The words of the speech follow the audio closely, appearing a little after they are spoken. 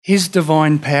His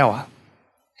divine power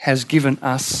has given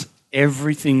us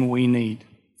everything we need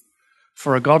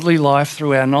for a godly life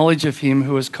through our knowledge of him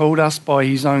who has called us by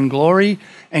his own glory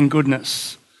and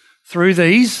goodness. Through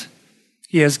these,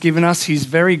 he has given us his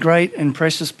very great and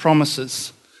precious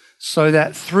promises, so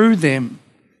that through them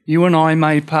you and I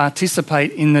may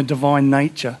participate in the divine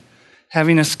nature,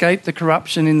 having escaped the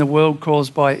corruption in the world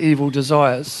caused by evil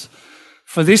desires.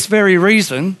 For this very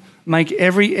reason, make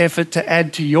every effort to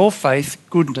add to your faith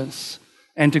goodness,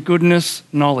 and to goodness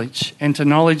knowledge, and to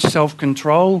knowledge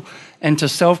self-control, and to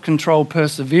self-control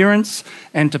perseverance,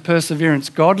 and to perseverance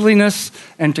godliness,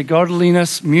 and to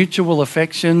godliness mutual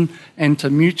affection, and to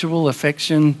mutual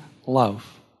affection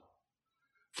love.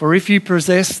 For if you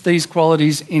possess these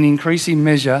qualities in increasing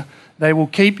measure, they will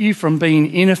keep you from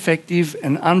being ineffective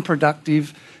and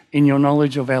unproductive in your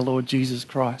knowledge of our Lord Jesus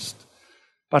Christ.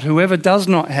 But whoever does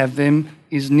not have them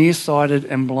is nearsighted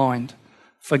and blind,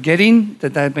 forgetting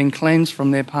that they have been cleansed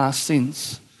from their past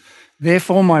sins.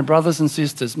 Therefore, my brothers and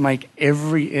sisters, make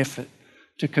every effort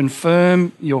to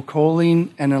confirm your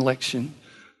calling and election.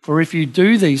 For if you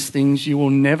do these things, you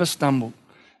will never stumble,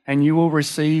 and you will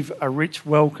receive a rich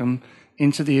welcome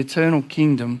into the eternal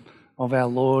kingdom of our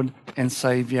Lord and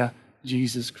Saviour,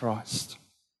 Jesus Christ.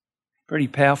 Pretty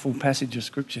powerful passage of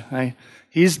Scripture, eh?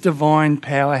 His divine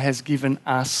power has given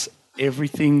us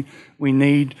everything we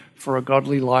need for a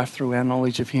godly life through our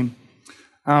knowledge of him.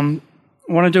 I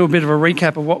want to do a bit of a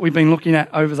recap of what we've been looking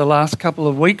at over the last couple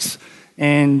of weeks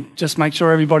and just make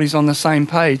sure everybody's on the same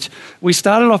page. We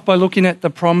started off by looking at the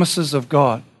promises of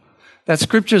God. That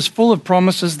Scripture is full of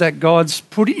promises that God's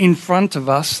put in front of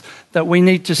us that we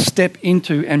need to step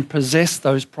into and possess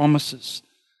those promises.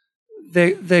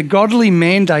 They're godly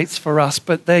mandates for us,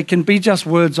 but they can be just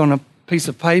words on a piece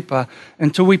of paper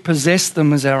until we possess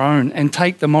them as our own and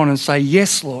take them on and say,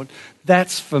 yes, Lord,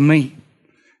 that's for me.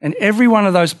 And every one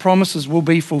of those promises will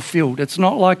be fulfilled. It's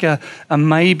not like a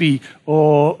maybe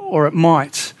or it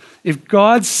might. If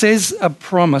God says a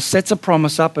promise, sets a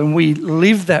promise up, and we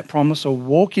live that promise or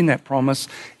walk in that promise,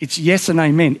 it's yes and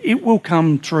amen. It will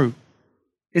come true.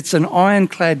 It's an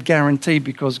ironclad guarantee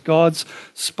because God's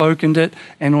spoken it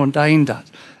and ordained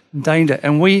it.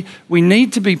 And we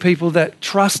need to be people that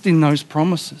trust in those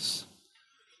promises,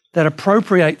 that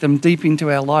appropriate them deep into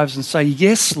our lives and say,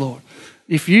 yes, Lord.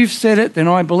 If you've said it, then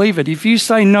I believe it. If you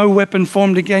say no weapon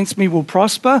formed against me will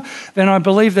prosper, then I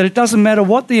believe that it doesn't matter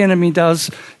what the enemy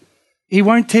does, he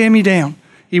won't tear me down.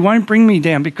 He won't bring me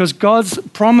down because God's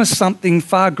promised something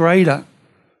far greater.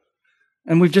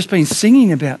 And we've just been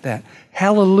singing about that.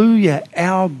 Hallelujah,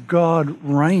 our God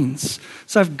reigns.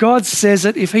 So if God says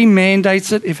it, if he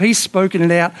mandates it, if he's spoken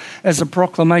it out as a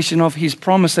proclamation of his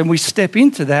promise and we step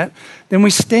into that, then we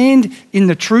stand in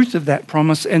the truth of that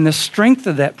promise and the strength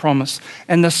of that promise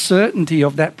and the certainty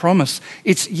of that promise.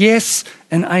 It's yes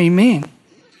and amen.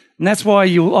 And that's why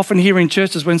you'll often hear in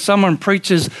churches when someone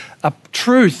preaches a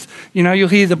truth, you'll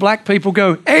hear the black people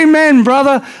go, amen,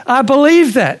 brother, I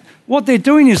believe that. What they're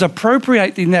doing is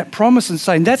appropriating that promise and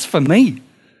saying, that's for me.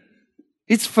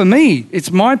 It's for me.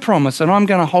 It's my promise, and I'm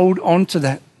going to hold on to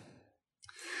that.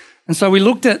 And so we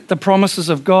looked at the promises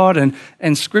of God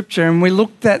and Scripture, and we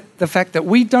looked at the fact that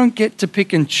we don't get to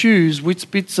pick and choose which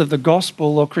bits of the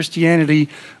gospel or Christianity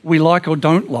we like or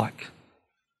don't like.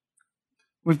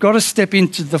 We've got to step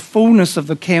into the fullness of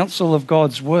the counsel of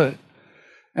God's word.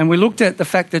 And we looked at the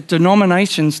fact that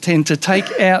denominations tend to take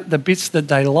out the bits that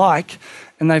they like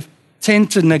and they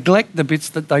tend to neglect the bits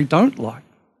that they don't like.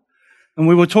 And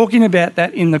we were talking about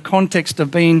that in the context of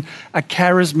being a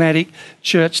charismatic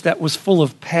church that was full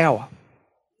of power.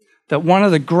 That one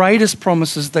of the greatest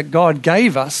promises that God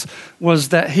gave us was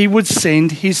that he would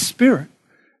send his Spirit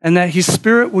and that his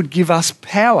Spirit would give us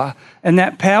power, and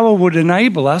that power would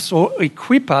enable us or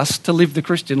equip us to live the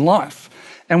Christian life.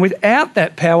 And without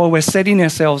that power, we're setting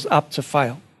ourselves up to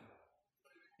fail.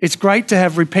 It's great to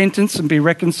have repentance and be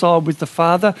reconciled with the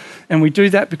Father, and we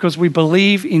do that because we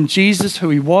believe in Jesus,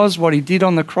 who he was, what he did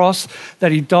on the cross,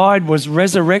 that he died, was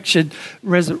resurrected,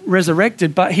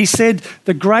 but he said,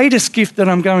 the greatest gift that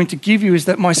I'm going to give you is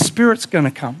that my Spirit's going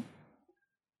to come.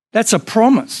 That's a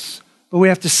promise, but we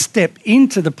have to step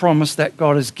into the promise that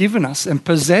God has given us and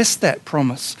possess that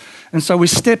promise. And so we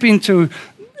step into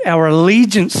our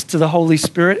allegiance to the Holy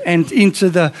Spirit and into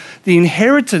the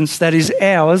inheritance that is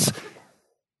ours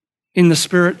in the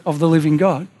Spirit of the living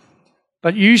God.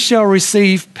 But you shall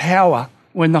receive power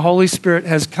when the Holy Spirit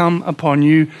has come upon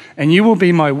you, and you will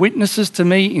be my witnesses to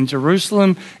me in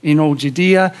Jerusalem, in all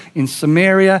Judea, in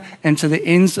Samaria, and to the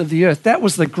ends of the earth. That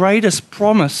was the greatest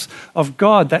promise of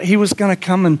God, that he was going to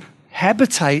come and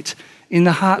habitate in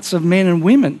the hearts of men and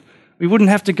women. We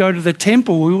wouldn't have to go to the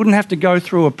temple. We wouldn't have to go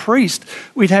through a priest.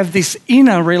 We'd have this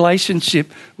inner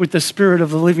relationship with the Spirit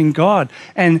of the living God.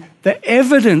 And the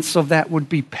evidence of that would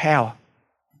be power.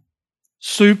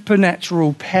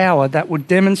 Supernatural power that would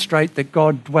demonstrate that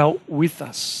God dwelt with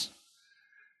us.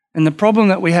 And the problem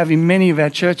that we have in many of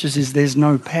our churches is there's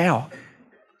no power.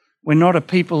 We're not a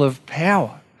people of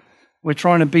power. We're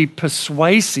trying to be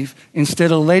persuasive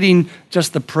instead of letting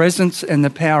just the presence and the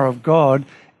power of God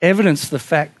evidence the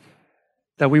fact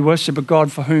that we worship a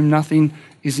God for whom nothing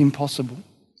is impossible.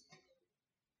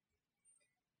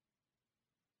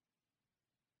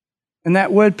 And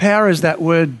that word power is that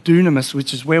word dunamis,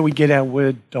 which is where we get our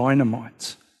word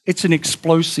dynamite. It's an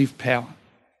explosive power.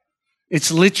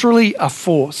 It's literally a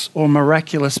force or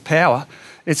miraculous power.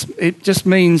 It just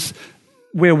means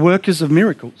we're workers of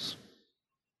miracles.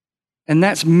 And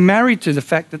that's married to the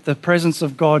fact that the presence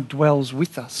of God dwells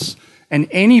with us. And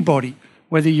anybody,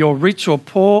 whether you're rich or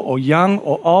poor or young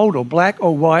or old or black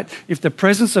or white, if the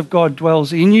presence of God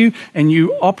dwells in you and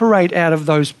you operate out of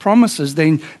those promises,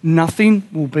 then nothing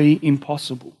will be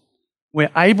impossible.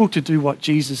 We're able to do what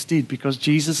Jesus did because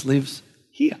Jesus lives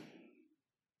here.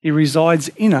 He resides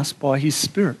in us by his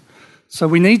Spirit. So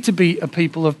we need to be a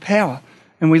people of power.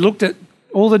 And we looked at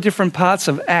all the different parts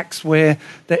of Acts where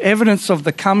the evidence of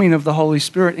the coming of the Holy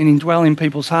Spirit and indwelling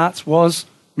people's hearts was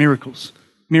miracles,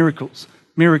 miracles,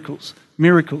 miracles,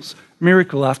 miracles,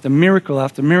 miracle after miracle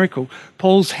after miracle.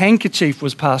 Paul's handkerchief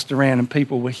was passed around and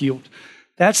people were healed.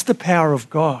 That's the power of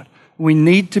God. We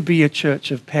need to be a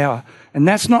church of power. And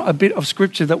that's not a bit of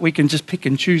scripture that we can just pick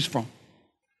and choose from.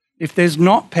 If there's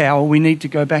not power, we need to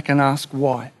go back and ask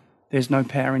why there's no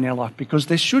power in our life, because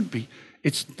there should be.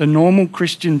 It's the normal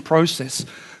Christian process.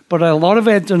 But a lot of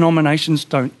our denominations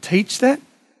don't teach that.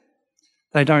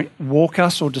 They don't walk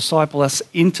us or disciple us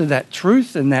into that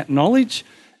truth and that knowledge.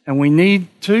 And we need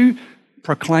to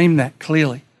proclaim that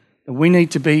clearly, that we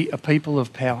need to be a people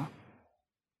of power.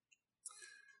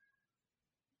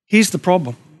 Here's the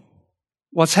problem.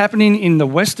 What's happening in the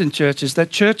Western church is that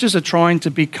churches are trying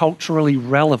to be culturally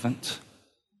relevant.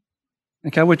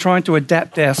 Okay, we're trying to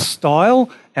adapt our style,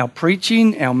 our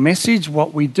preaching, our message,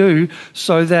 what we do,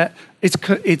 so that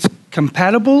it's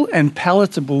compatible and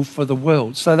palatable for the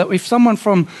world. So that if someone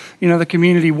from, the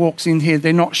community walks in here,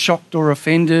 they're not shocked or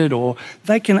offended, or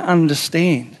they can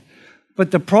understand. But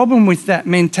the problem with that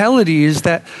mentality is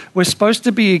that we're supposed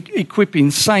to be equipping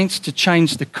saints to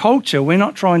change the culture. We're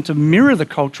not trying to mirror the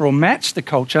culture or match the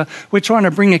culture. We're trying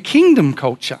to bring a kingdom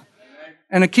culture.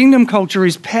 And a kingdom culture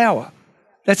is power.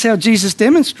 That's how Jesus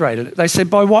demonstrated it. They said,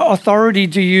 by what authority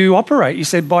do you operate? He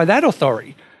said, by that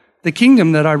authority, the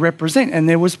kingdom that I represent. And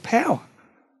there was power.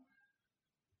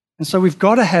 And so we've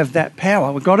got to have that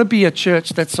power. We've got to be a church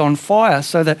that's on fire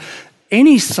so that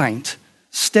any saint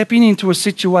stepping into a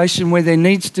situation where there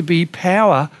needs to be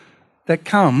power that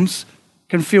comes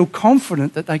can feel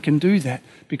confident that they can do that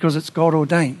because it's God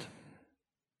ordained.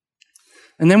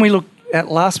 And then we looked at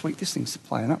last week, this thing's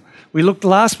playing up. We looked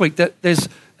last week that there's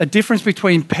a difference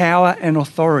between power and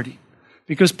authority,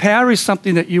 because power is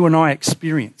something that you and I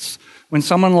experience. When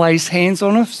someone lays hands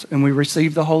on us and we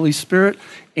receive the Holy Spirit,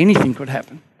 anything could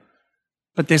happen.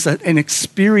 But there's an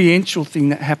experiential thing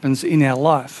that happens in our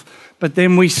life. But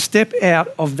then we step out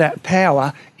of that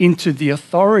power into the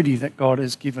authority that God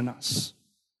has given us.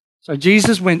 So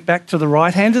Jesus went back to the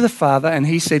right hand of the Father and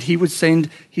he said he would send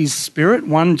his Spirit,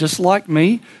 one just like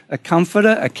me, a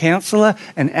comforter, a counselor,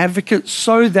 an advocate,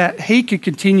 so that he could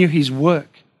continue his work.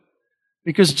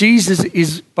 Because Jesus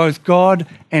is both God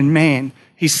and man.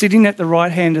 He's sitting at the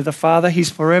right hand of the Father. He's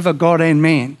forever God and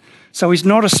man. So he's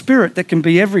not a spirit that can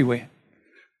be everywhere.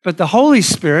 But the Holy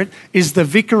Spirit is the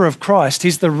vicar of Christ.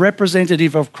 He's the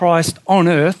representative of Christ on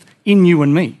earth in you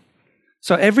and me.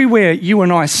 So everywhere you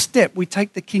and I step, we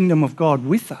take the kingdom of God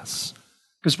with us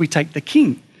because we take the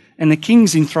King, and the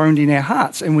King's enthroned in our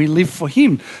hearts and we live for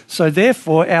him. So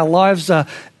therefore our lives are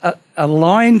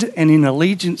aligned and in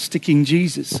allegiance to King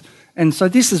Jesus. And so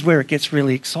this is where it gets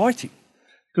really exciting,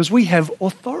 because we have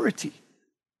authority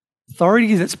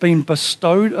that's been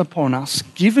bestowed upon us,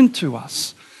 given to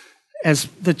us, as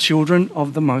the children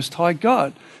of the Most High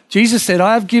God. Jesus said,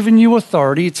 I have given you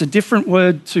authority. It's a different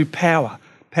word to power.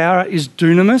 Power is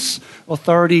dunamis,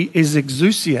 authority is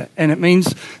exousia, and it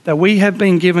means that we have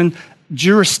been given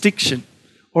jurisdiction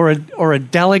or a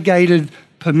delegated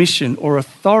permission or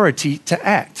authority to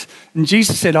act. And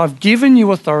Jesus said, I've given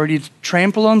you authority to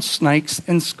trample on snakes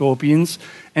and scorpions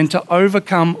and to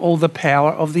overcome all the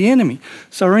power of the enemy.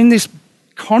 So we're in this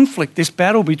conflict, this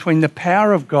battle between the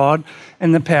power of God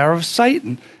and the power of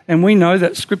Satan. And we know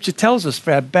that Scripture tells us,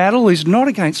 for our battle is not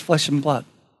against flesh and blood,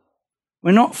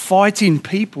 We're not fighting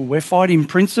people. We're fighting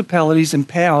principalities and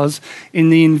powers in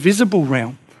the invisible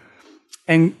realm.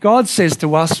 And God says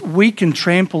to us, we can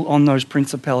trample on those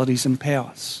principalities and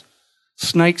powers.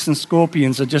 Snakes and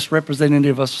scorpions are just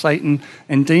representative of Satan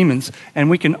and demons. And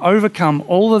we can overcome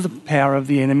all of the power of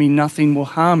the enemy. Nothing will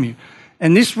harm you.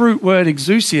 And this root word,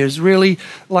 exousia, is really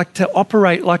like to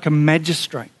operate like a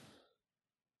magistrate.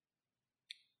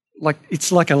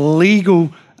 It's like a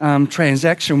legal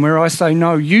transaction where I say,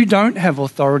 no, you don't have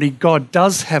authority. God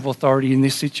does have authority in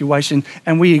this situation,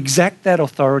 and we exact that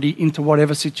authority into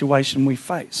whatever situation we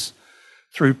face.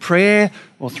 Through prayer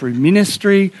or through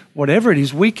ministry, whatever it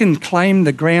is, we can claim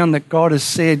the ground that God has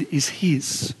said is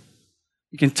his.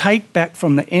 We can take back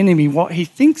from the enemy what he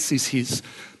thinks is his.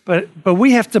 But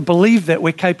we have to believe that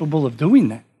we're capable of doing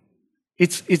that.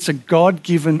 It's a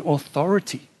God-given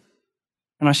authority.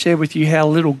 And I share with you how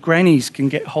little grannies can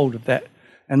get hold of that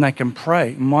and they can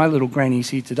pray. My little granny's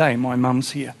here today. My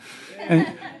mum's here.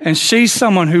 And she's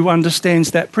someone who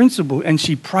understands that principle, and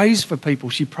she prays for people.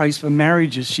 She prays for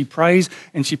marriages. She prays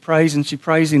and she prays and she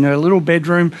prays in her little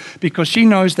bedroom because she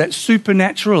knows that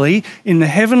supernaturally in the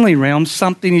heavenly realm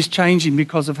something is changing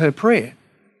because of her prayer.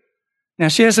 Now,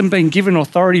 she hasn't been given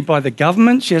authority by the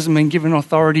government. She hasn't been given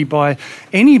authority by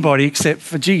anybody except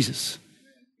for Jesus.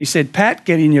 He said, Pat,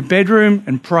 get in your bedroom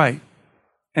and pray.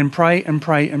 And pray and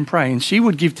pray and pray. And she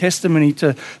would give testimony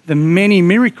to the many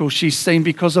miracles she's seen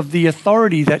because of the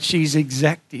authority that she's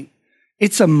exacting.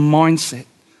 It's a mindset.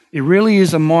 It really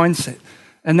is a mindset.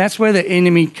 And that's where the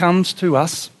enemy comes to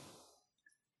us.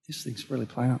 This thing's really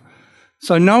playing up.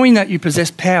 So knowing that you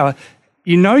possess power,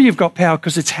 you know you've got power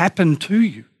because it's happened to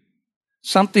you.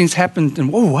 Something's happened and,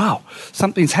 oh, wow,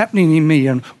 something's happening in me,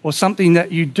 or something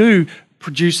that you do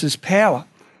produces power.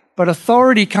 But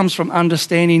authority comes from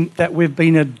understanding that we've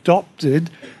been adopted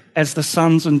as the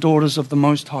sons and daughters of the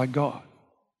Most High God.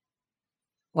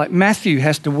 Like Matthew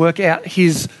has to work out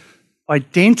his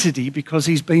identity because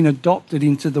he's been adopted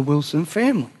into the Wilson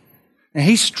family. And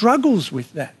he struggles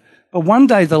with that. But one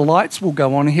day the lights will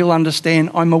go on and he'll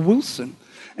understand I'm a Wilson.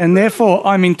 And therefore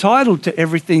I'm entitled to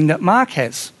everything that Mark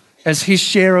has as his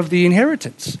share of the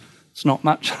inheritance. It's not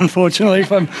much, unfortunately,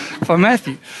 for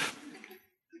Matthew.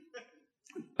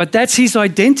 But that's his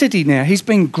identity now. He's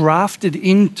been grafted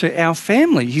into our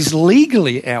family. He's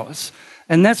legally ours.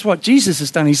 And that's what Jesus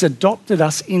has done. He's adopted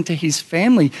us into his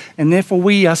family. And therefore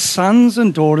we are sons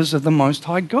and daughters of the Most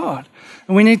High God.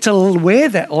 And we need to wear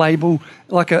that label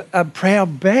like a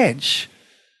proud badge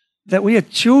that we are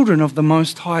children of the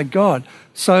Most High God.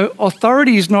 So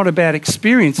authority is not about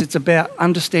experience. It's about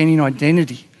understanding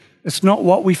identity. It's not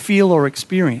what we feel or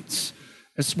experience.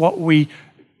 It's what we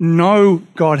know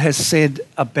God has said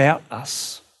about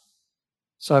us.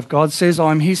 So if God says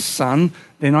I'm his son,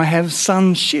 then I have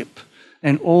sonship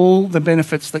and all the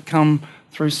benefits that come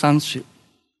through sonship.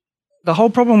 The whole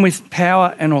problem with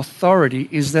power and authority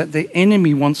is that the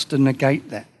enemy wants to negate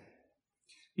that.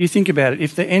 You think about it.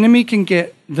 If the enemy can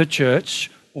get the church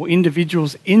or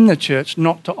individuals in the church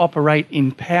not to operate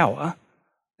in power,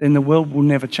 then the world will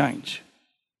never change.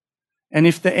 And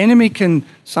if the enemy can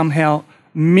somehow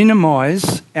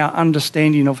minimize our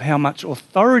understanding of how much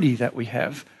authority that we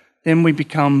have, then we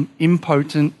become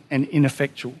impotent and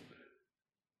ineffectual.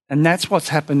 And that's what's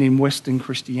happened in Western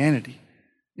Christianity,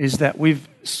 is that we've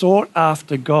sought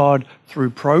after God through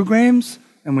programs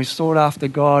and we've sought after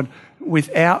God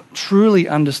without truly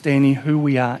understanding who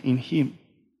we are in him.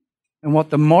 And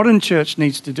what the modern church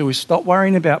needs to do is stop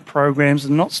worrying about programs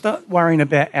and not start worrying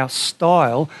about our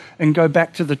style and go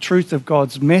back to the truth of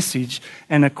God's message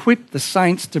and equip the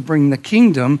saints to bring the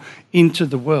kingdom into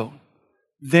the world.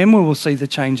 Then we will see the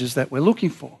changes that we're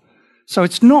looking for. So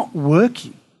it's not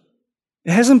working.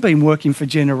 It hasn't been working for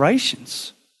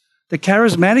generations. The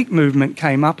charismatic movement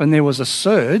came up and there was a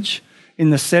surge. In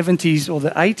the 70s or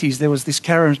the 80s, there was this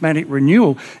charismatic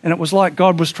renewal, and it was like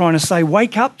God was trying to say,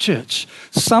 wake up, church.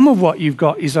 Some of what you've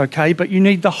got is okay, but you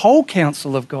need the whole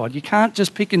counsel of God. You can't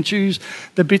just pick and choose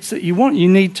the bits that you want. You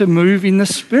need to move in the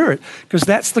Spirit, because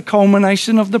that's the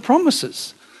culmination of the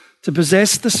promises, to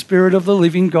possess the Spirit of the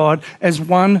living God as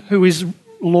one who is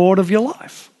Lord of your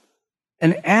life.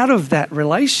 And out of that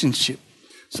relationship,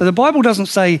 so the Bible doesn't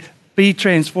say be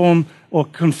transformed or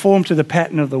conform to the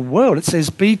pattern of the world. It says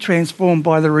be transformed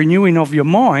by the renewing of your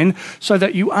mind so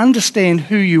that you understand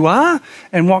who you are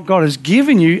and what God has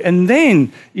given you, and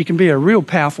then you can be a real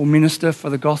powerful minister for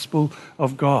the gospel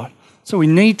of God. So we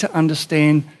need to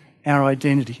understand our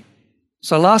identity.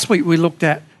 So last week we looked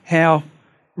at how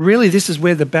really this is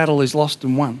where the battle is lost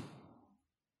and won,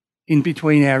 in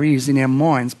between our ears, in our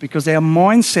minds, because our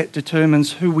mindset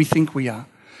determines who we think we are.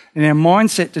 And our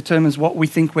mindset determines what we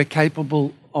think we're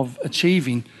capable of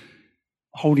achieving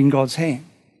holding God's hand.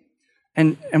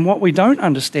 And what we don't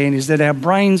understand is that our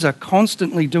brains are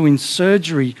constantly doing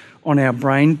surgery on our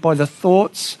brain by the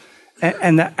thoughts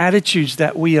and the attitudes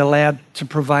that we allowed to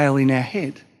prevail in our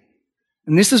head.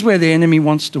 And this is where the enemy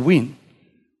wants to win.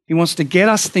 He wants to get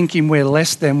us thinking we're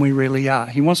less than we really are.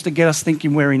 He wants to get us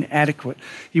thinking we're inadequate.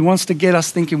 He wants to get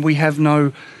us thinking we have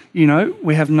not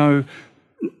enough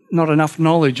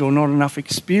knowledge or not enough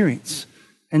experience.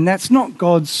 And that's not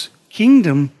God's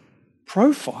kingdom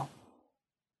profile.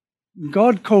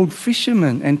 God called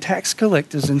fishermen and tax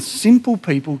collectors and simple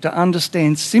people to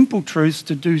understand simple truths,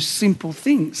 to do simple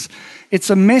things. It's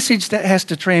a message that has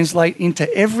to translate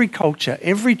into every culture,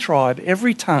 every tribe,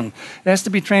 every tongue. It has to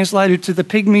be translated to the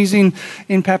pygmies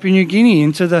in Papua New Guinea,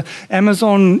 into the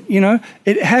Amazon,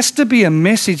 It has to be a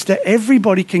message that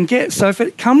everybody can get. So if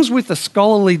it comes with a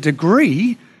scholarly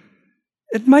degree,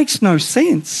 it makes no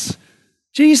sense.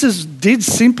 Jesus did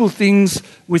simple things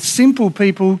with simple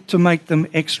people to make them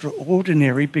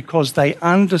extraordinary because they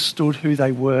understood who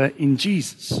they were in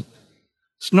Jesus.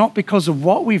 It's not because of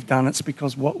what we've done, it's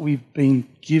because what we've been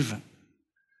given.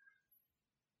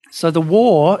 So the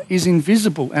war is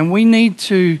invisible, and we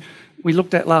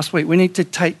looked at last week, we need to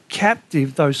take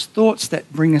captive those thoughts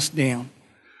that bring us down,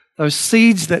 those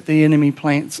seeds that the enemy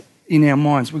plants in our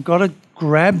minds. We've got to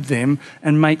grab them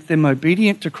and make them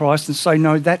obedient to Christ and say,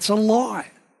 no, that's a lie.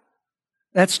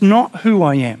 That's not who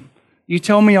I am. You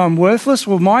tell me I'm worthless?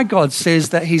 Well, my God says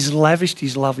that he's lavished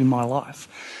his love in my life.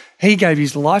 He gave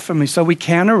his life for me. So we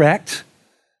counteract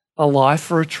a lie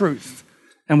for a truth.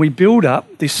 And we build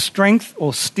up this strength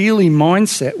or steely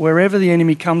mindset wherever the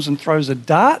enemy comes and throws a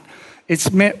dart,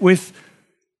 it's met with,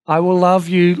 I will love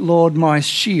you, Lord, my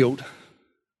shield.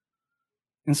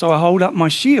 And so I hold up my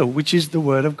shield, which is the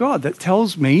word of God that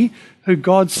tells me who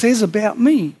God says about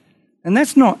me. And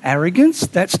that's not arrogance.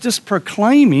 That's just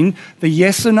proclaiming the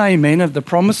yes and amen of the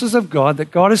promises of God, that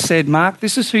God has said, Mark,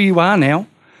 this is who you are now.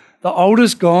 The old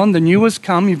is gone, the new has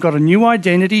come. You've got a new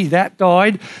identity. That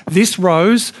died, this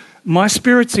rose. My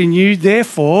Spirit's in you.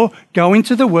 Therefore, go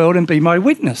into the world and be my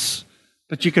witness.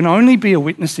 But you can only be a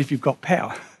witness if you've got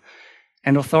power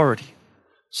and authority.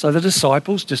 So the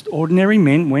disciples, just ordinary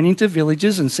men, went into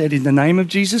villages and said, in the name of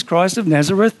Jesus Christ of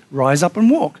Nazareth, rise up and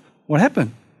walk. What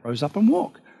happened? Rose up and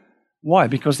walk. Why?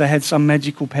 Because they had some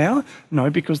magical power? No,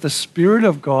 because the Spirit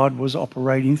of God was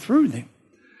operating through them,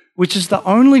 which is the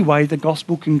only way the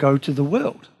gospel can go to the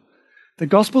world. The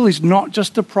gospel is not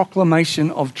just a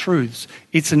proclamation of truths.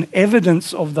 It's an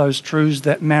evidence of those truths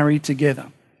that marry together.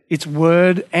 It's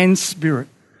word and spirit.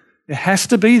 It has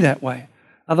to be that way.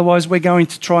 Otherwise, we're going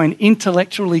to try and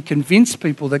intellectually convince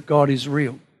people that God is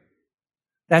real.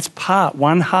 That's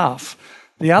one half.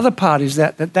 The other part is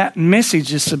that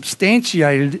message is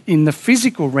substantiated in the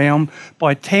physical realm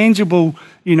by tangible,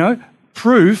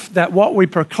 proof that what we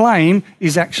proclaim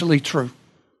is actually true.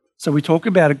 So we talk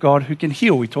about a God who can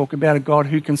heal. We talk about a God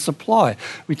who can supply.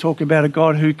 We talk about a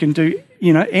God who can do,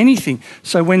 anything.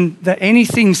 So when the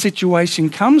anything situation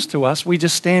comes to us, we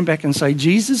just stand back and say,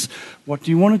 Jesus, what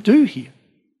do you want to do here?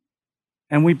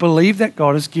 And we believe that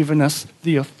God has given us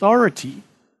the authority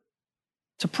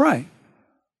to pray.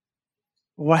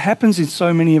 What happens in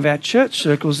so many of our church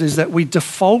circles is that we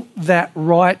default that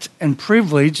right and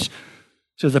privilege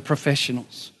to the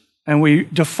professionals. And we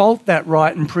default that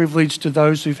right and privilege to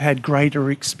those who've had greater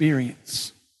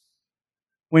experience.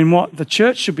 When what the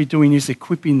church should be doing is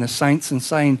equipping the saints and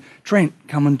saying, Trent,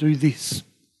 come and do this.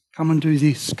 Come and do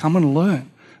this. Come and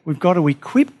learn. We've got to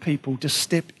equip people to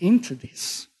step into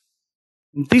this.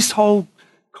 And this whole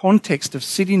context of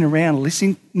sitting around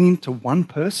listening to one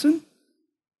person,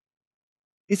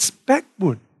 it's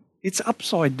backward. It's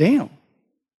upside down.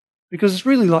 Because it's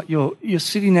really like you're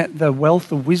sitting at the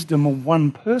wealth of wisdom of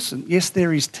one person. Yes,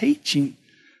 there is teaching.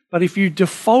 But if you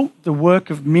default the work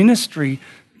of ministry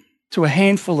to a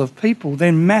handful of people,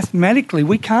 then mathematically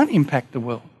we can't impact the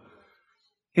world.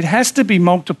 It has to be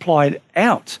multiplied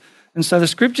out. And so the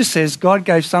scripture says God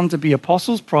gave some to be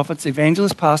apostles, prophets,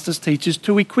 evangelists, pastors, teachers,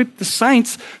 to equip the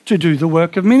saints to do the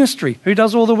work of ministry. Who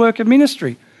does all the work of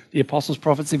ministry? The apostles,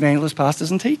 prophets, evangelists,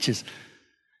 pastors, and teachers.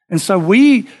 And so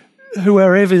we,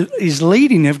 whoever is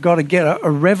leading, have got to get a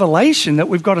revelation that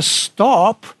we've got to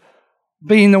stop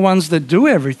being the ones that do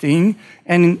everything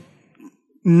and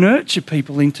nurture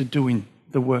people into doing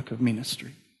the work of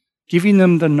ministry, giving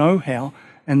them the know-how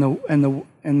and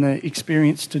the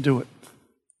experience to do it.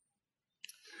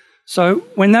 So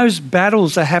when those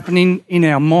battles are happening in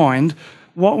our mind,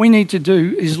 what we need to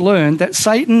do is learn that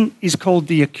Satan is called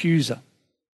the accuser.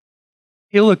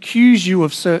 He'll accuse you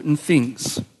of certain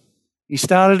things. He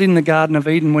started in the Garden of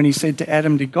Eden when he said to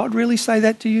Adam, did God really say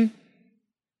that to you?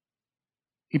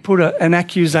 He put an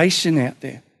accusation out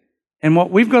there. And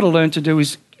what we've got to learn to do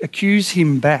is accuse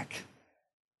him back.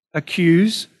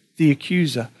 Accuse the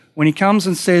accuser. When he comes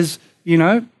and says, you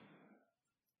know,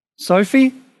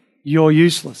 Sophie, you're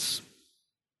useless.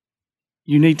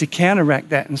 You need to counteract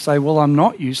that and say, well, I'm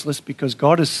not useless because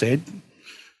God has said.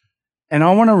 And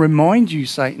I want to remind you,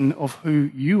 Satan, of who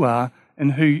you are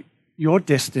and who your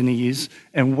destiny is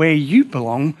and where you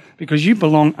belong, because you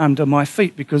belong under my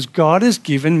feet, because God has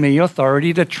given me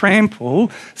authority to trample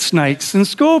snakes and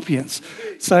scorpions.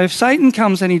 So if Satan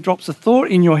comes and he drops a thought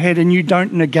in your head and you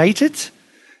don't negate it,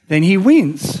 then he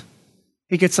wins.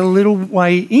 He gets a little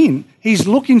way in. He's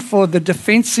looking for the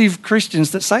defensive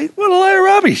Christians that say, what a load of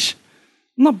rubbish.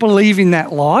 I'm not believing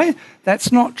that lie.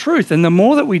 That's not truth. And the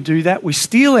more that we do that, we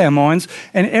steal our minds,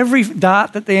 and every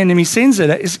dart that the enemy sends at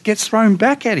it gets thrown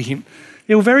back at him.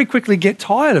 He'll very quickly get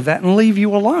tired of that and leave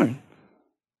you alone.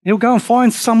 He'll go and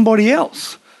find somebody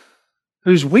else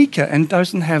who's weaker and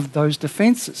doesn't have those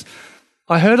defenses.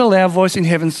 I heard a loud voice in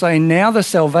heaven saying, now the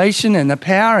salvation and the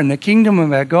power and the kingdom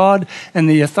of our God and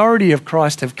the authority of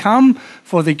Christ have come,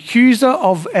 for the accuser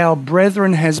of our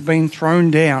brethren has been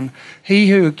thrown down, he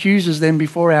who accuses them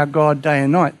before our God day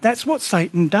and night. That's what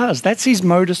Satan does. That's his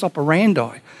modus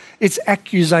operandi. It's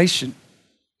accusation.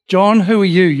 John, who are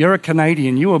you? You're a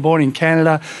Canadian. You were born in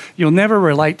Canada. You'll never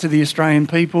relate to the Australian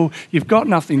people. You've got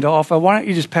nothing to offer. Why don't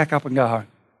you just pack up and go home?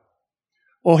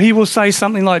 Or he will say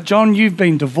something like, John, you've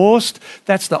been divorced.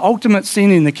 That's the ultimate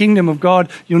sin in the kingdom of God.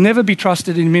 You'll never be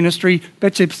trusted in ministry.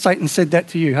 Bet you Satan said that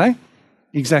to you, hey?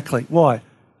 Exactly. Why?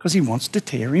 Because he wants to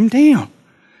tear him down.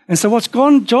 And so what's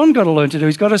John got to learn to do?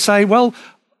 He's got to say, well,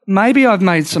 maybe I've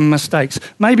made some mistakes.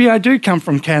 Maybe I do come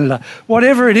from Canada.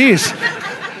 Whatever it is.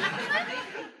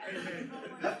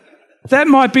 That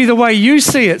might be the way you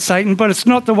see it, Satan, but it's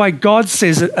not the way God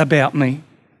says it about me.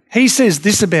 He says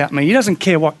this about me. He doesn't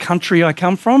care what country I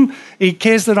come from. He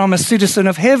cares that I'm a citizen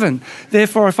of heaven.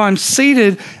 Therefore, if I'm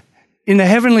seated in the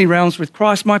heavenly realms with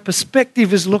Christ, my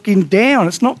perspective is looking down.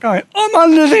 It's not going, I'm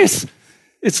under this.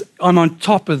 It's, I'm on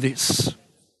top of this.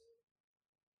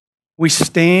 We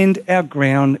stand our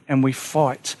ground and we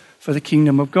fight for the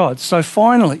kingdom of God. So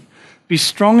finally, be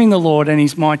strong in the Lord and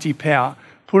his mighty power.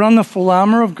 Put on the full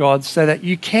armour of God so that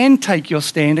you can take your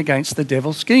stand against the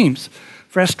devil's schemes.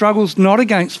 For our struggle's not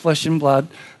against flesh and blood,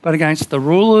 but against the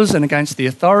rulers and against the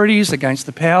authorities, against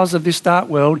the powers of this dark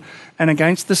world, and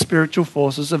against the spiritual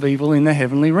forces of evil in the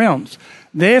heavenly realms.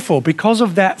 Therefore, because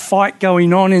of that fight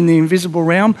going on in the invisible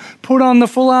realm, put on the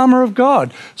full armour of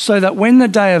God, so that when the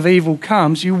day of evil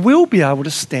comes, you will be able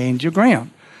to stand your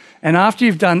ground. And after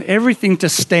you've done everything to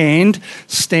stand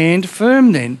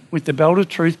firm then, with the belt of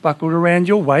truth buckled around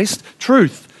your waist,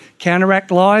 truth.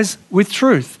 Counteract lies with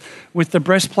truth, with the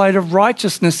breastplate of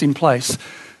righteousness in place.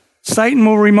 Satan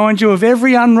will remind you of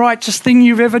every unrighteous thing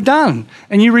you've ever done.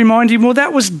 And you remind him, well,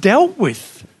 that was dealt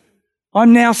with.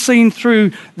 I'm now seen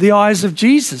through the eyes of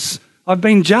Jesus. I've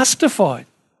been justified.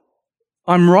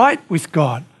 I'm right with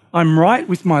God. I'm right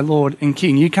with my Lord and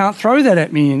King. You can't throw that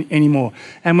at me anymore.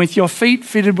 And with your feet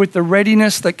fitted with the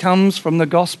readiness that comes from the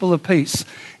gospel of peace.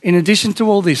 In addition to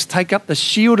all this, take up the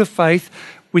shield of faith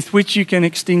with which you can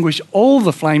extinguish all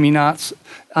the flaming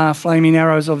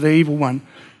arrows of the evil one.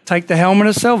 Take the helmet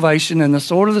of salvation and the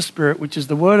sword of the Spirit, which is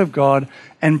the word of God,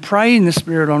 and pray in the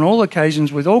Spirit on all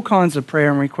occasions with all kinds of prayer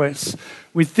and requests.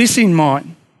 With this in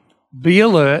mind, be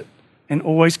alert and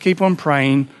always keep on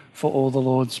praying for all the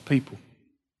Lord's people.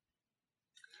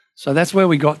 So that's where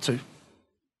we got to.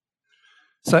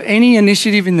 So any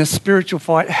initiative in the spiritual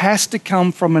fight has to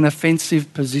come from an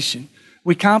offensive position.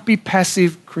 We can't be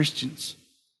passive Christians.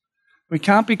 We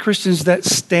can't be Christians that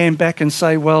stand back and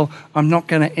say, well, I'm not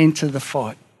going to enter the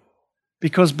fight.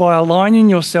 Because by aligning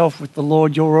yourself with the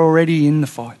Lord, you're already in the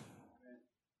fight.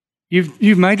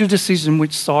 You've made a decision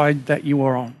which side that you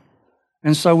are on.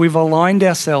 And so we've aligned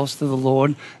ourselves to the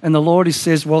Lord, and the Lord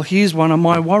says, well, here's one of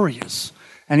my warriors.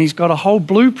 And he's got a whole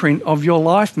blueprint of your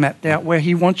life mapped out where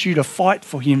he wants you to fight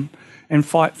for him and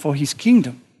fight for his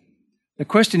kingdom. The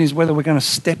question is whether we're going to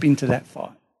step into that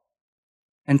fight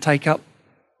and take up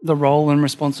the role and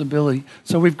responsibility.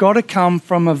 So we've got to come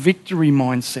from a victory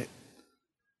mindset.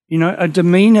 You know, a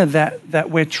demeanour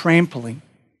that we're trampling.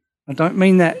 I don't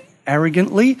mean that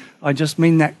arrogantly. I just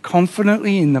mean that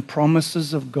confidently in the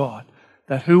promises of God.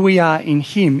 That who we are in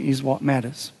him is what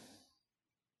matters.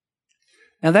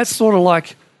 Now that's sort of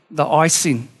like the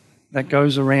icing that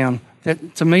goes around.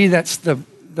 That, to me, that's the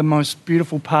most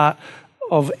beautiful part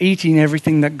of eating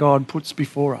everything that God puts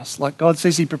before us. Like God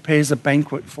says he prepares a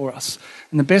banquet for us.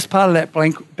 And the best part of that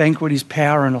banquet is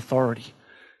power and authority.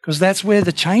 Because that's where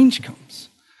the change comes.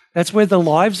 That's where the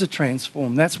lives are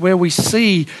transformed. That's where we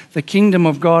see the kingdom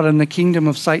of God and the kingdom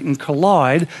of Satan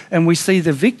collide, and we see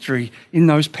the victory in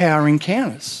those power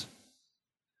encounters.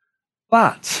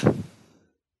 But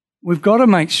we've got to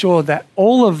make sure that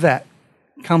all of that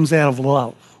comes out of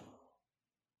love.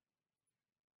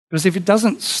 Because if it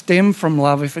doesn't stem from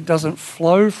love, if it doesn't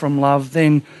flow from love,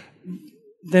 then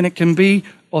it can be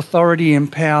authority and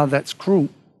power that's cruel.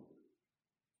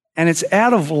 And it's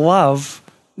out of love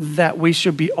that we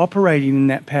should be operating in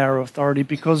that power of authority,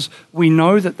 because we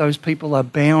know that those people are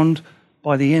bound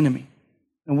by the enemy.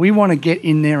 And we want to get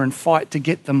in there and fight to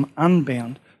get them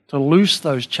unbound, to loose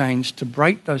those chains, to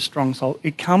break those strongholds.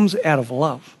 It comes out of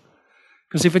love.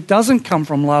 Because if it doesn't come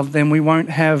from love, then we won't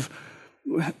have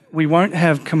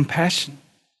compassion,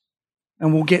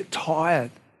 and we'll get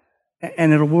tired,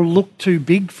 and it will look too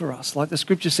big for us. Like the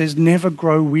scripture says, never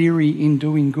grow weary in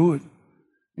doing good.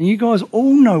 And you guys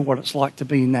all know what it's like to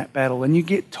be in that battle, and you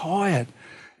get tired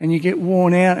and you get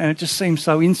worn out, and it just seems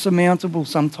so insurmountable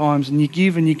sometimes, and you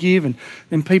give, and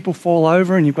then people fall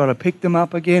over and you've got to pick them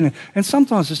up again. And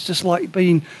sometimes it's just like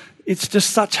it's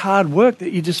just such hard work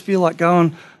that you just feel like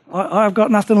going, I've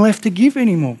got nothing left to give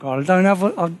anymore, God.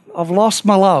 I've lost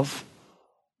my love.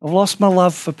 I've lost my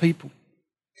love for people.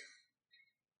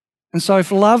 And so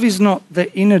if love is not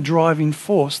the inner driving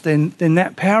force, then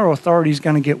that power authority is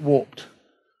going to get warped.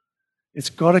 It's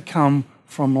got to come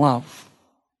from love.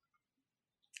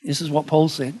 This is what Paul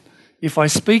said. If I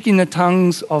speak in the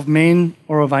tongues of men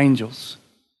or of angels,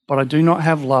 but I do not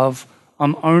have love,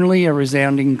 I'm only a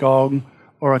resounding gong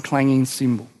or a clanging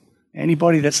cymbal.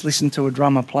 Anybody that's listened to a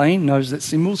drummer playing knows that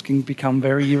cymbals can become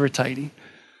very irritating.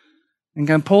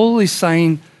 And Paul is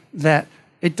saying that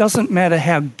it doesn't matter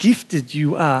how gifted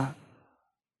you are.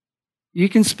 You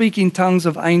can speak in tongues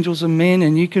of angels and men,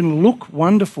 and you can look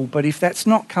wonderful, but if that's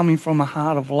not coming from a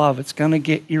heart of love, it's going to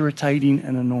get irritating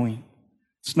and annoying.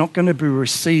 It's not going to be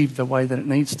received the way that it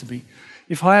needs to be.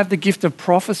 If I have the gift of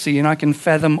prophecy and I can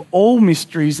fathom all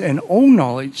mysteries and all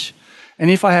knowledge, and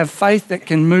if I have faith that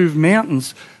can move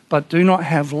mountains but do not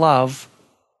have love,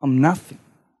 I'm nothing.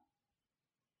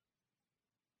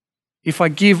 If I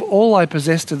give all I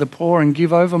possess to the poor and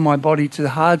give over my body to the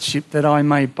hardship that I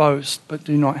may boast but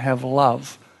do not have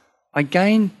love, I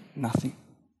gain nothing.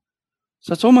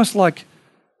 So it's almost like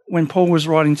when Paul was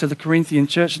writing to the Corinthian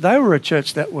church, they were a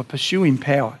church that were pursuing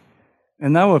power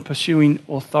and they were pursuing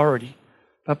authority.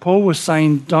 But Paul was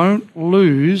saying, don't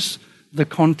lose the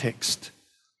context,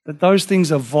 that those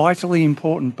things are vitally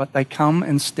important, but they come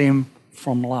and stem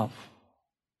from love.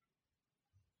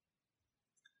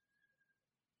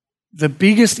 The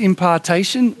biggest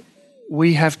impartation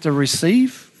we have to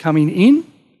receive coming in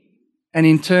and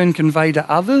in turn convey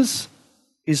to others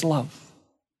is love.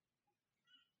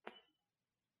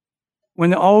 When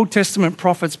the Old Testament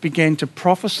prophets began to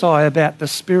prophesy about the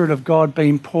Spirit of God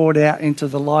being poured out into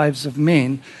the lives of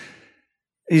men,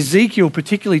 Ezekiel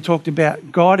particularly talked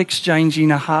about God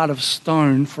exchanging a heart of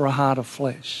stone for a heart of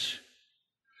flesh.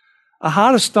 A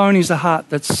heart of stone is a heart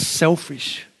that's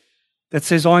selfish, that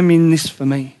says, I'm in this for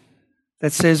me,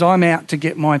 that says, I'm out to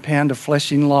get my pound of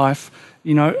flesh in life,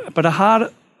 but a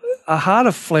heart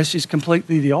of flesh is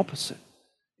completely the opposite.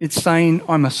 It's saying,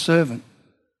 I'm a servant,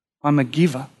 I'm a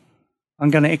giver, I'm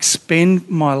going to expend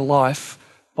my life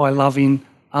by loving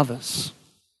others.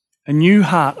 A new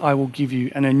heart I will give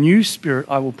you, and a new spirit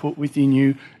I will put within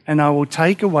you, and I will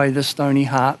take away the stony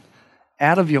heart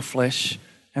out of your flesh,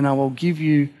 and I will give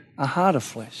you a heart of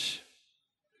flesh.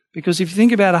 Because if you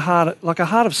think about a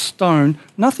heart of stone,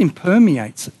 nothing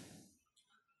permeates it.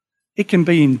 It can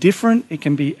be indifferent, it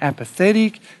can be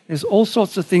apathetic. There's all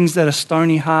sorts of things that a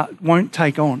stony heart won't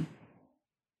take on,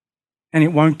 and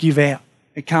it won't give out.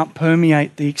 It can't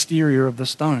permeate the exterior of the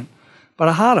stone. But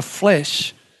a heart of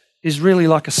flesh is really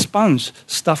like a sponge.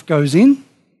 Stuff goes in,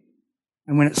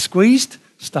 and when it's squeezed,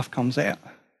 stuff comes out.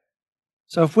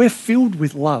 So if we're filled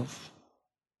with love,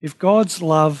 if God's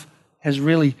love has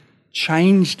really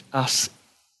changed us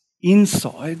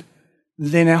inside,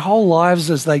 then our whole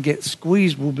lives as they get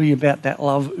squeezed will be about that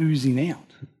love oozing out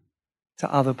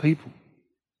to other people.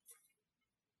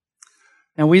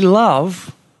 Now we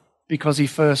love because he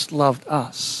first loved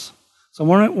us. So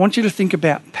I want you to think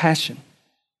about passion.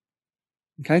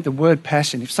 Okay, the word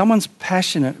passion. If someone's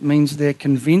passionate, it means they're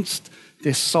convinced,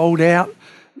 they're sold out,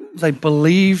 they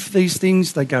believe these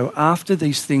things, they go after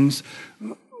these things.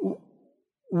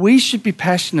 We should be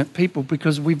passionate people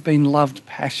because we've been loved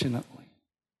passionately.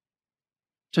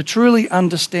 To truly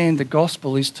understand the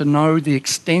gospel is to know the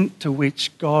extent to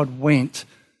which God went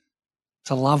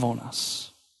to love on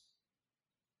us.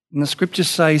 And the scriptures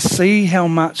say, see how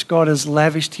much God has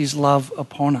lavished his love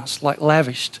upon us, like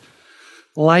lavished.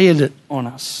 layered it on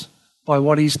us by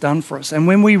what he's done for us. And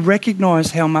when we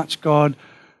recognise how much God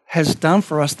has done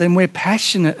for us, then we're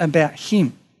passionate about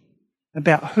him,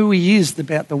 about who he is,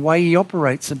 about the way he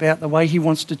operates, about the way he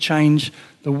wants to change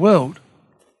the world.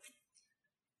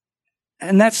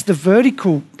 And that's the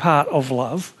vertical part of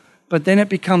love, but then it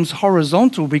becomes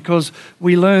horizontal because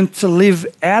we learn to live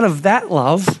out of that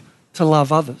love to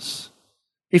love others.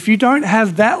 If you don't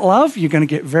have that love, you're going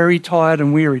to get very tired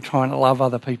and weary trying to love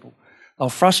other people. They'll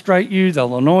frustrate you,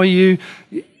 they'll annoy you.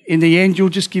 In the end, you'll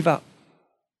just give up.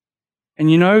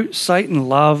 And you know, Satan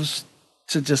loves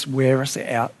to just wear us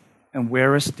out and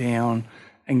wear us down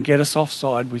and get us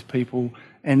offside with people.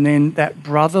 And then that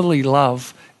brotherly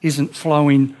love isn't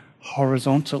flowing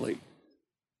horizontally.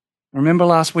 Remember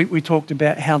last week we talked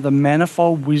about how the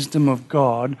manifold wisdom of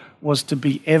God was to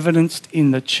be evidenced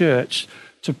in the church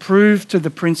to prove to the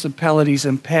principalities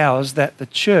and powers that the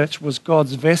church was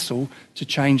God's vessel to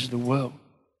change the world.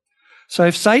 So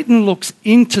if Satan looks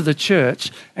into the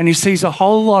church and he sees a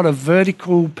whole lot of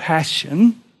vertical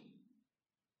passion,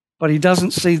 but he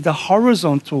doesn't see the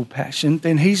horizontal passion,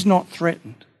 then he's not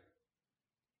threatened.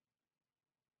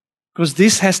 Because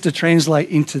this has to translate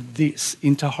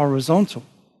into horizontal.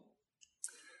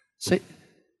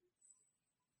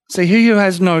 See, he who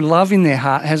has no love in their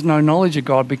heart has no knowledge of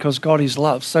God, because God is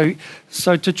love.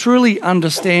 So to truly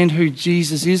understand who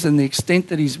Jesus is and the extent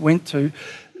that he's went to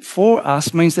for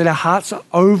us means that our hearts are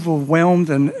overwhelmed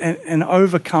and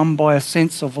overcome by a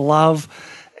sense of love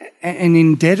and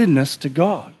indebtedness to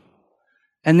God.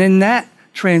 And then that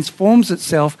transforms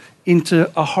itself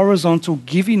into a horizontal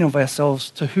giving of ourselves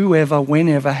to whoever,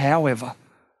 whenever, however.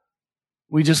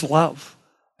 We just love.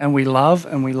 And we love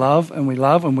and we love and we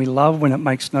love and we love when it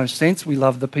makes no sense. We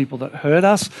love the people that hurt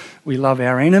us. We love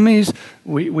our enemies.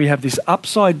 We have this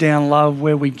upside down love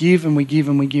where we give and we give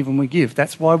and we give and we give.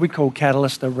 That's why we call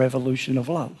Catalyst a revolution of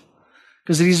love.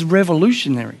 Because it is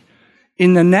revolutionary.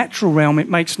 In the natural realm, it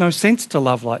makes no sense to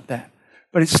love like that.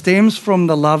 But it stems from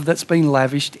the love that's been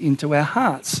lavished into our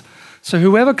hearts. So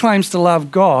whoever claims to love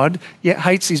God yet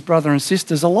hates his brother and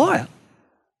sister is a liar.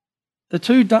 The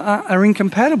two are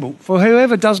incompatible. For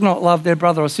whoever does not love their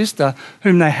brother or sister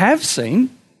whom they have seen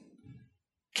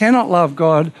cannot love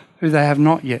God who they have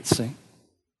not yet seen.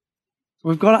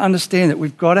 We've got to understand that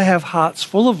we've got to have hearts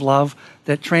full of love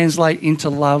that translate into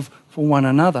love for one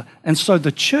another. And so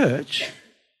the church,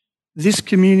 this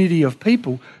community of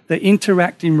people that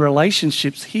interact in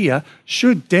relationships here,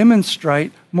 should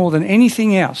demonstrate more than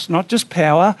anything else, not just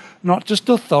power, not just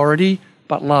authority,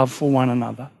 but love for one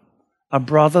another. A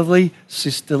brotherly,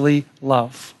 sisterly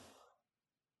love.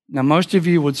 Now, most of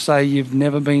you would say you've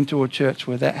never been to a church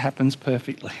where that happens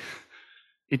perfectly.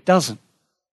 It doesn't,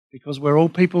 because we're all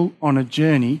people on a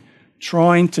journey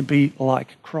trying to be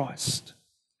like Christ.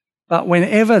 But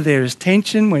whenever there is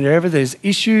tension, whenever there's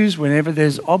issues, whenever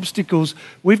there's obstacles,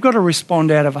 we've got to respond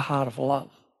out of a heart of love.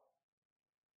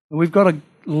 And we've got to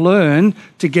learn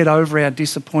to get over our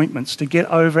disappointments, to get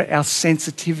over our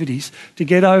sensitivities, to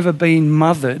get over being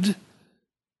mothered,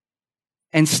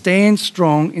 and stand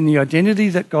strong in the identity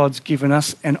that God's given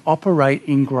us and operate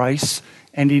in grace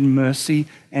and in mercy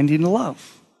and in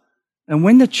love. And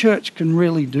when the church can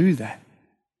really do that,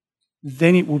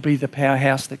 then it will be the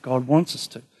powerhouse that God wants us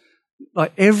to.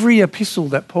 Like every epistle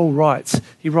that Paul writes,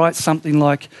 he writes something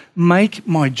like, make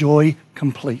my joy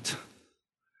complete.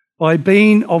 By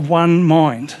being of one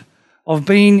mind, of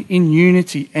being in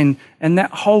unity, and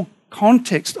that whole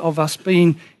context of us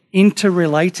being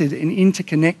interrelated and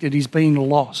interconnected is being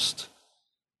lost.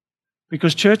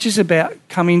 Because church is about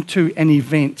coming to an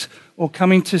event or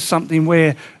coming to something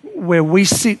where we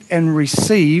sit and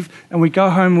receive and we go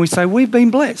home and we say, we've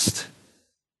been blessed.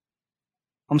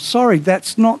 I'm sorry,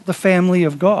 that's not the family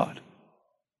of God.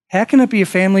 How can it be a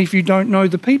family if you don't know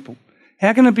the people?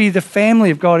 How can it be the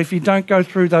family of God if you don't go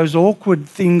through those awkward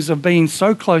things of being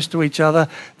so close to each other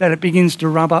that it begins to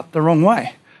rub up the wrong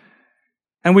way?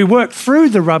 And we work through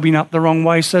the rubbing up the wrong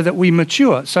way so that we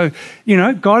mature. So,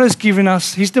 God has given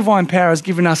us, his divine power has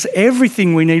given us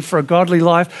everything we need for a godly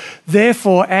life.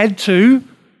 Therefore, add to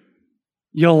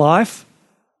your life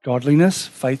godliness,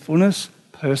 faithfulness,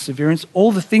 perseverance,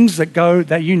 all the things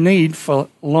that you need for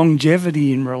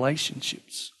longevity in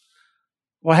relationships.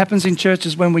 What happens in church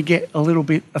is when we get a little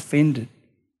bit offended,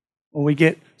 or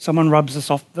someone rubs us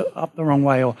up the wrong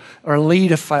way, or a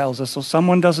leader fails us, or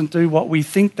someone doesn't do what we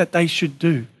think that they should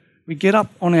do. We get up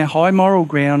on our high moral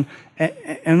ground,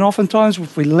 and oftentimes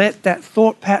if we let that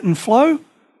thought pattern flow,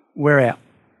 we're out.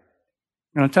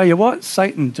 And I'll tell you what,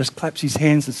 Satan just claps his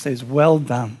hands and says, well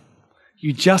done.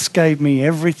 You just gave me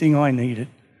everything I needed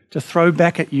to throw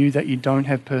back at you that you don't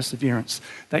have perseverance,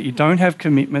 that you don't have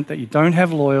commitment, that you don't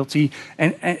have loyalty,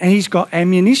 and he's got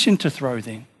ammunition to throw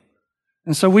then.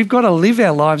 And so we've got to live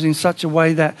our lives in such a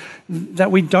way that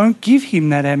we don't give him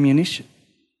that ammunition.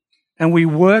 And we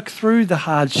work through the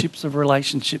hardships of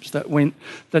relationships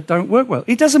that don't work well.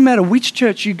 It doesn't matter which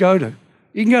church you go to.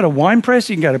 You can go to Winepress,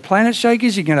 you can go to Planet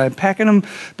Shakers, you can go to Pakenham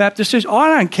Baptist Church.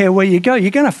 I don't care where you go. You're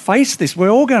going to face this. We're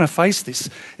all going to face this.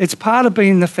 It's part of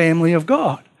being the family of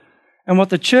God. And what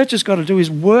the church has got to do is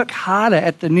work harder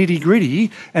at the nitty-gritty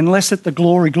and less at the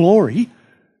glory,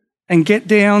 and get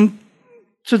down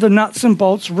to the nuts and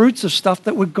bolts, roots of stuff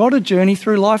that we've got to journey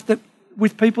through life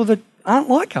with people that aren't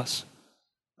like us.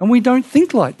 And we don't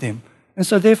think like them. And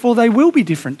so therefore they will be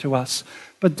different to us.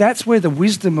 But that's where the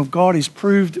wisdom of God is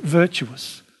proved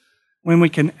virtuous. When we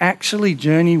can actually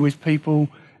journey with people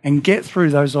and get through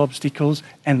those obstacles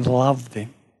and love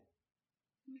them.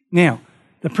 Now,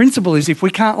 the principle is if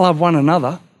we can't love one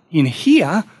another in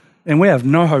here, then we have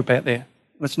no hope out there.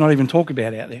 Let's not even talk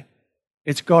about out there.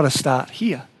 It's got to start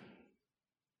here.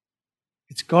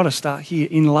 It's got to start here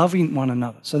in loving one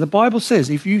another. So the Bible says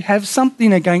if you have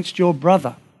something against your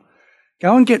brother,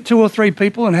 go and get 2 or 3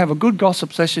 people and have a good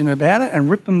gossip session about it and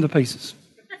rip them to pieces.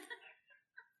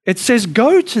 It says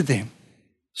go to them.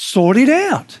 Sort it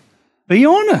out. Be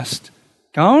honest.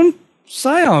 Go and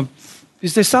say,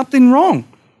 is there something wrong?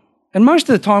 And most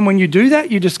of the time when you do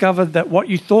that, you discover that what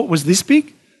you thought was this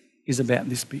big is about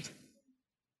this big.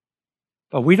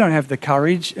 But we don't have the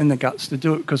courage and the guts to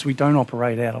do it because we don't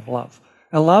operate out of love.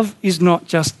 And love is not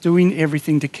just doing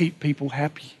everything to keep people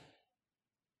happy.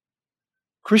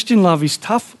 Christian love is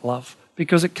tough love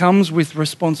because it comes with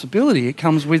responsibility. It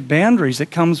comes with boundaries.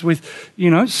 It comes with,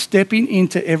 stepping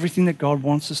into everything that God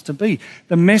wants us to be.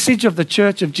 The message of the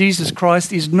Church of Jesus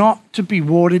Christ is not to be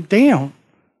watered down.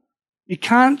 You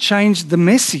can't change the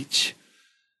message.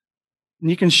 And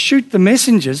you can shoot the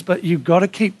messengers, but you've got to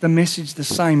keep the message the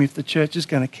same if the church is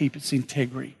going to keep its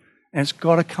integrity. And it's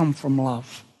got to come from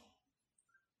love.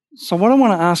 So what I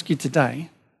want to ask you today,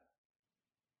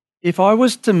 if I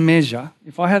was to measure,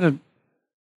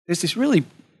 there's this really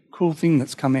cool thing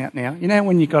that's come out now. You know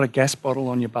when you've got a gas bottle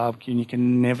on your barbecue and you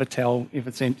can never tell if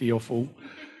it's empty or full,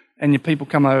 and your people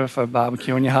come over for a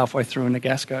barbecue and you're halfway through and the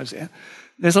gas goes out?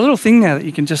 There's a little thing now that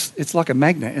you can it's like a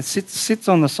magnet. It sits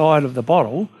on the side of the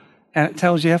bottle and it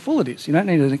tells you how full it is. You don't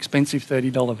need an expensive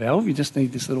 $30 valve. You just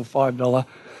need this little $5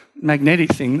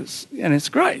 magnetic thing, and it's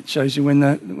great. It shows you when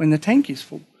the tank is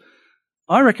full.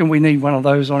 I reckon we need one of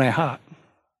those on our heart.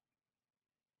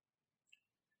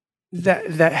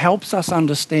 That helps us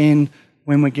understand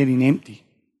when we're getting empty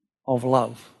of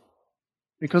love.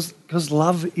 Because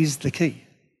love is the key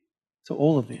to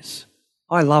all of this.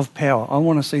 I love power. I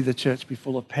want to see the church be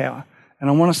full of power. And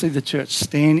I want to see the church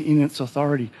stand in its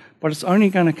authority. But it's only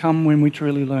going to come when we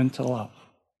truly learn to love.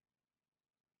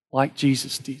 Like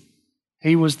Jesus did.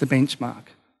 He was the benchmark.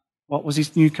 What was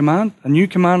his new command? A new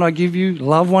command I give you,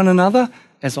 love one another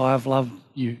as I have loved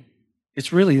you.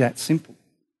 It's really that simple.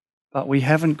 But we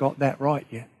haven't got that right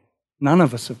yet. None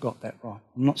of us have got that right.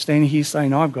 I'm not standing here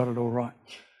saying I've got it all right.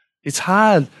 It's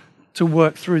hard to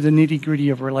work through the nitty-gritty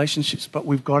of relationships, but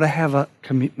we've got to have a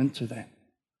commitment to that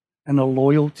and a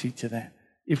loyalty to that.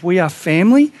 If we are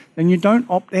family, then you don't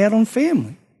opt out on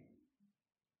family.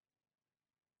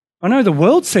 I know the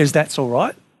world says that's all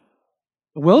right.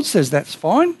 The world says that's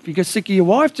fine. If you get sick of your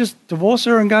wife, just divorce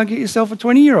her and go and get yourself a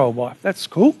 20-year-old wife. That's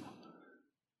cool.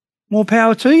 More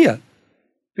power to you.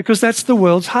 Because that's the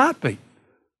world's heartbeat.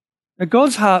 Now,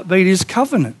 God's heartbeat is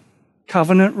covenant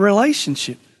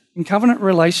relationship. And covenant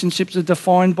relationships are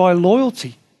defined by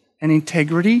loyalty and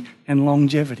integrity and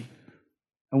longevity.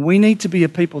 And we need to be a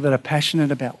people that are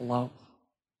passionate about love.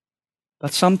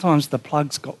 But sometimes the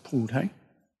plugs got pulled, hey?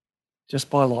 Just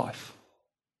by life.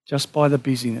 Just by the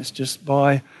busyness. Just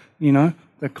by, the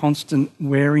constant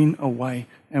wearing away.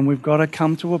 And we've got to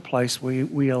come to a place where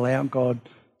we allow God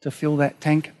to fill that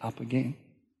tank up again.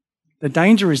 The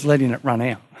danger is letting it run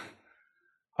out.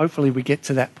 Hopefully we get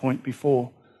to that point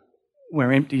before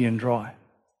we're empty and dry.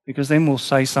 Because then we'll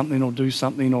say something or do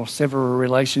something or sever a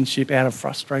relationship out of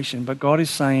frustration. But God is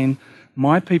saying,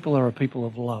 my people are a people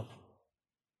of love.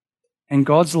 And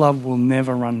God's love will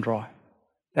never run dry.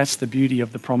 That's the beauty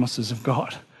of the promises of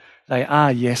God. They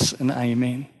are yes and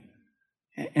amen.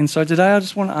 And so today I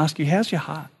just want to ask you, how's your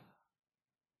heart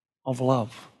of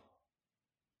love?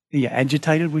 Are you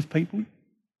agitated with people?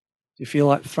 Do you feel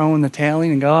like throwing the towel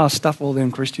in and go, stuff all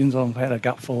them Christians, I've had a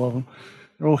gut full of them.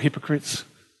 They're all hypocrites.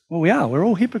 Well, we are. We're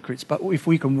all hypocrites. But if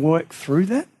we can work through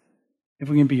that, if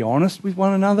we can be honest with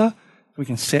one another, if we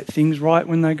can set things right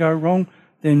when they go wrong,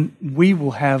 then we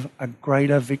will have a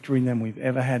greater victory than we've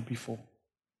ever had before.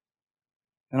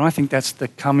 And I think that's the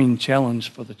coming challenge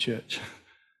for the church.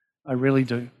 I really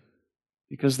do.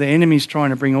 Because the enemy's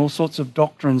trying to bring all sorts of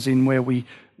doctrines in where we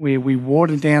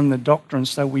water down the doctrine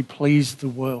so we please the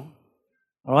world.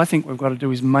 What I think we've got to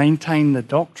do is maintain the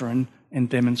doctrine and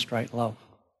demonstrate love.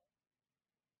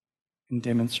 And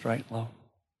demonstrate love.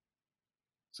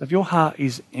 So if your heart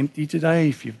is empty today,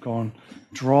 if you've gone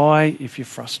dry, if you're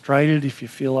frustrated, if you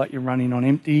feel like you're running on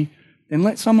empty, then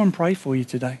let someone pray for you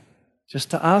today. Just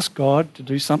to ask God to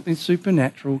do something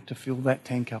supernatural to fill that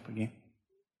tank up again.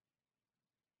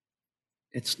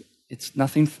 It's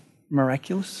nothing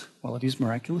miraculous. Well, it is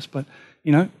miraculous, but,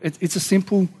 it's a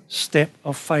simple step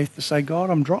of faith to say, God,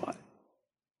 I'm dry.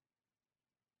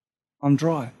 I'm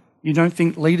dry. You don't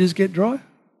think leaders get dry?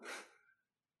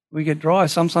 We get dry.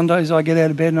 Some Sundays I get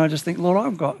out of bed and I just think, Lord,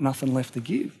 I've got nothing left to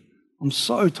give. I'm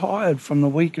so tired from the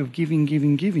week of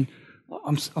giving.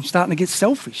 I'm starting to get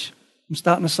selfish. I'm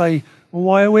starting to say,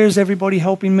 well, where's everybody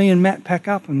helping me and Matt pack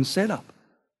up and set up?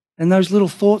 And those little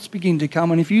thoughts begin to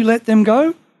come. And if you let them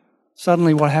go,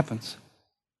 suddenly what happens?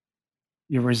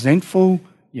 You're resentful,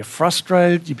 you're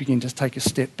frustrated, you begin to take a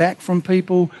step back from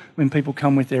people. When people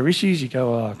come with their issues, you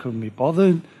go, I couldn't be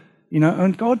bothered.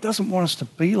 And God doesn't want us to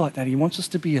be like that. He wants us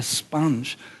to be a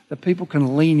sponge that people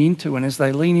can lean into. And as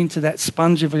they lean into that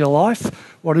sponge of your life,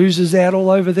 what oozes out all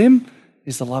over them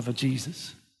is the love of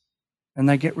Jesus. And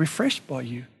they get refreshed by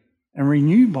you and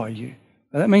renewed by you.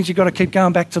 But that means you've got to keep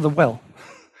going back to the well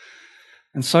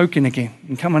and soaking again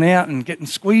and coming out and getting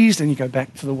squeezed and you go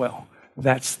back to the well.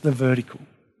 That's the vertical.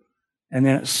 And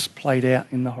then it's played out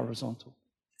in the horizontal.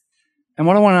 And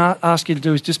what I want to ask you to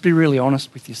do is just be really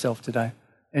honest with yourself today.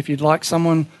 If you'd like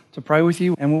someone to pray with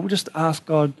you, and we'll just ask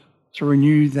God to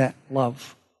renew that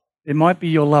love. It might be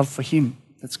your love for him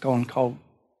that's gone cold.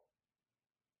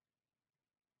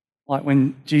 Like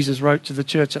when Jesus wrote to the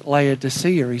church at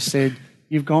Laodicea, he said,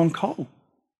 you've gone cold.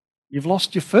 You've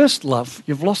lost your first love.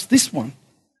 You've lost this one.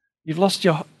 You've lost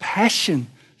your passion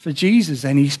for Jesus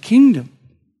and his kingdom.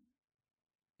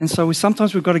 And so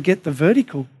sometimes we've got to get the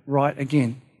vertical right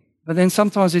again. But then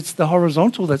sometimes it's the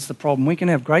horizontal that's the problem. We can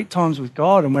have great times with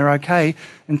God and we're okay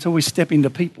until we step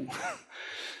into people.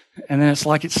 And then it's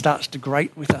like it starts to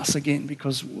grate with us again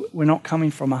because we're not coming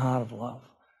from a heart of love.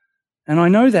 And I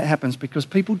know that happens because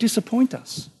people disappoint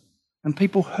us and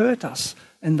people hurt us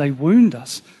and they wound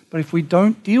us. But if we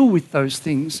don't deal with those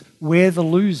things, we're the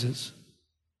losers.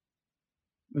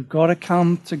 We've got to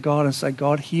come to God and say,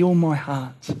 God, heal my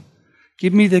heart.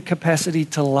 Give me the capacity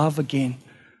to love again,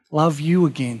 love you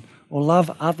again, or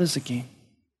love others again.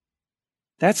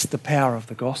 That's the power of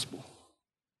the gospel,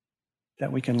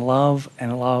 that we can love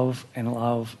and love and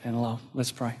love and love.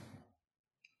 Let's pray.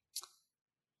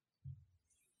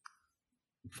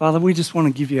 Father, we just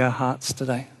want to give you our hearts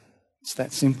today. It's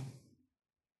that simple.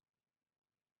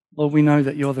 Lord, we know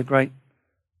that you're the great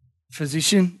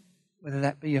physician, whether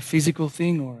that be a physical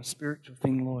thing or a spiritual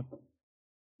thing, Lord.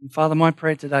 And Father, my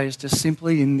prayer today is just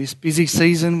simply in this busy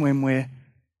season when we're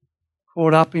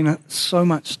caught up in so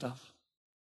much stuff,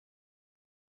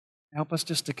 help us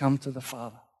just to come to the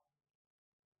Father.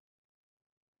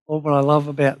 Lord, what I love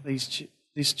about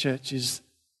this church is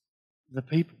the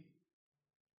people.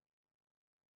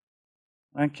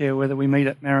 I don't care whether we meet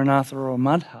at Maranatha or a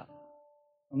mud hut.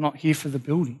 I'm not here for the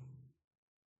building.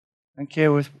 I don't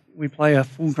care if we play a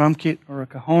full drum kit or a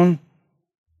cajon.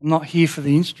 I'm not here for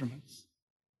the instruments.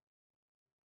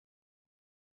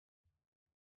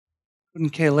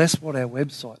 Couldn't care less what our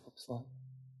website looks like.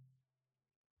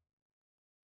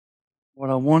 What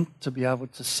I want to be able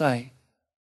to say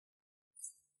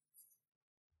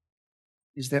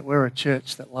is that we're a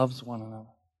church that loves one another.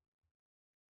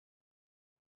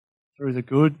 Through the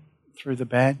good, through the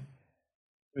bad,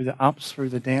 through the ups, through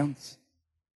the downs.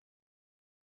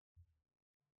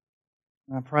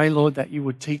 And I pray, Lord, that you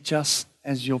would teach us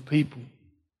as your people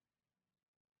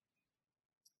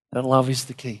that love is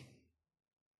the key.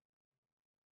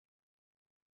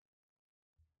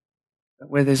 That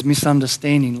where there's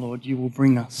misunderstanding, Lord, you will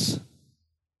bring us.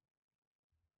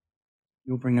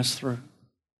 You'll bring us through.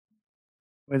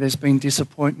 Where there's been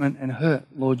disappointment and hurt,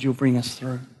 Lord, you'll bring us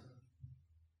through.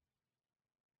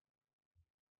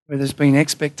 Where there's been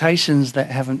expectations that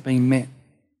haven't been met,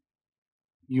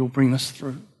 you'll bring us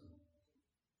through.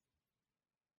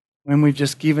 When we've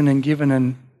just given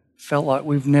and felt like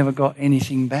we've never got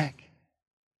anything back,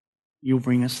 you'll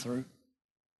bring us through.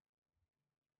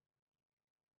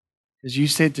 Because you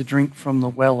said to drink from the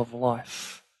well of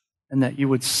life and that you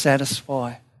would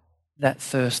satisfy that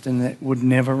thirst and that would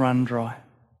never run dry.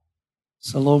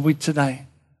 So Lord, today,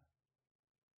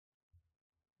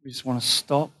 We just want to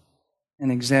stop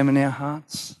and examine our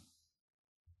hearts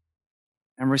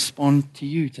and respond to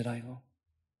you today, Lord.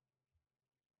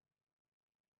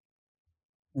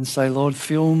 And say, Lord,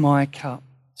 fill my cup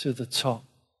to the top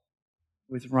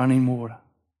with running water.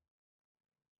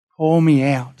 Pour me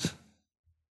out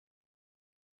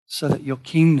so that your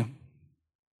kingdom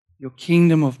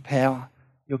of power,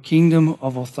 your kingdom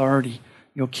of authority,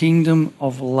 your kingdom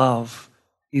of love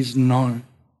is known.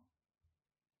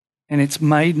 And it's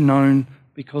made known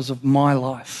because of my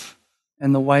life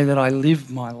and the way that I live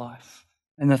my life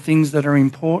and the things that are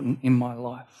important in my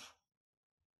life.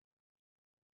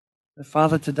 So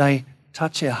Father, today,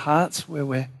 touch our hearts where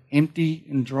we're empty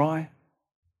and dry.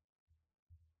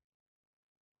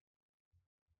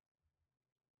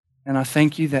 And I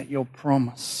thank you that your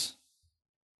promise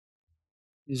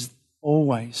is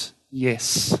always,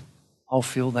 yes, I'll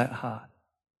fill that heart.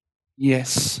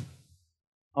 Yes,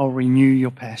 I'll renew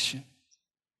your passion.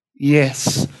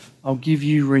 Yes, I'll give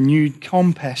you renewed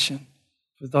compassion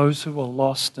for those who are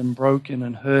lost and broken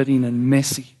and hurting and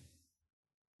messy.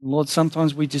 Lord,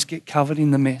 sometimes we just get covered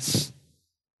in the mess.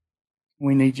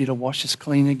 We need you to wash us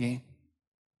clean again.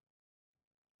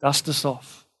 Dust us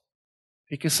off.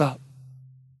 Pick us up.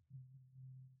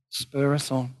 Spur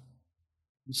us on.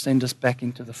 And send us back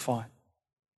into the fight.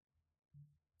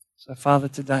 So, Father,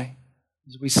 today,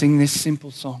 as we sing this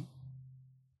simple song,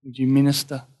 would you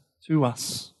minister to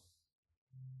us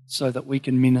so that we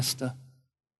can minister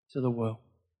to the world?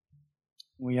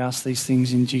 We ask these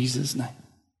things in Jesus' name.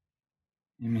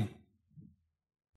 Amen.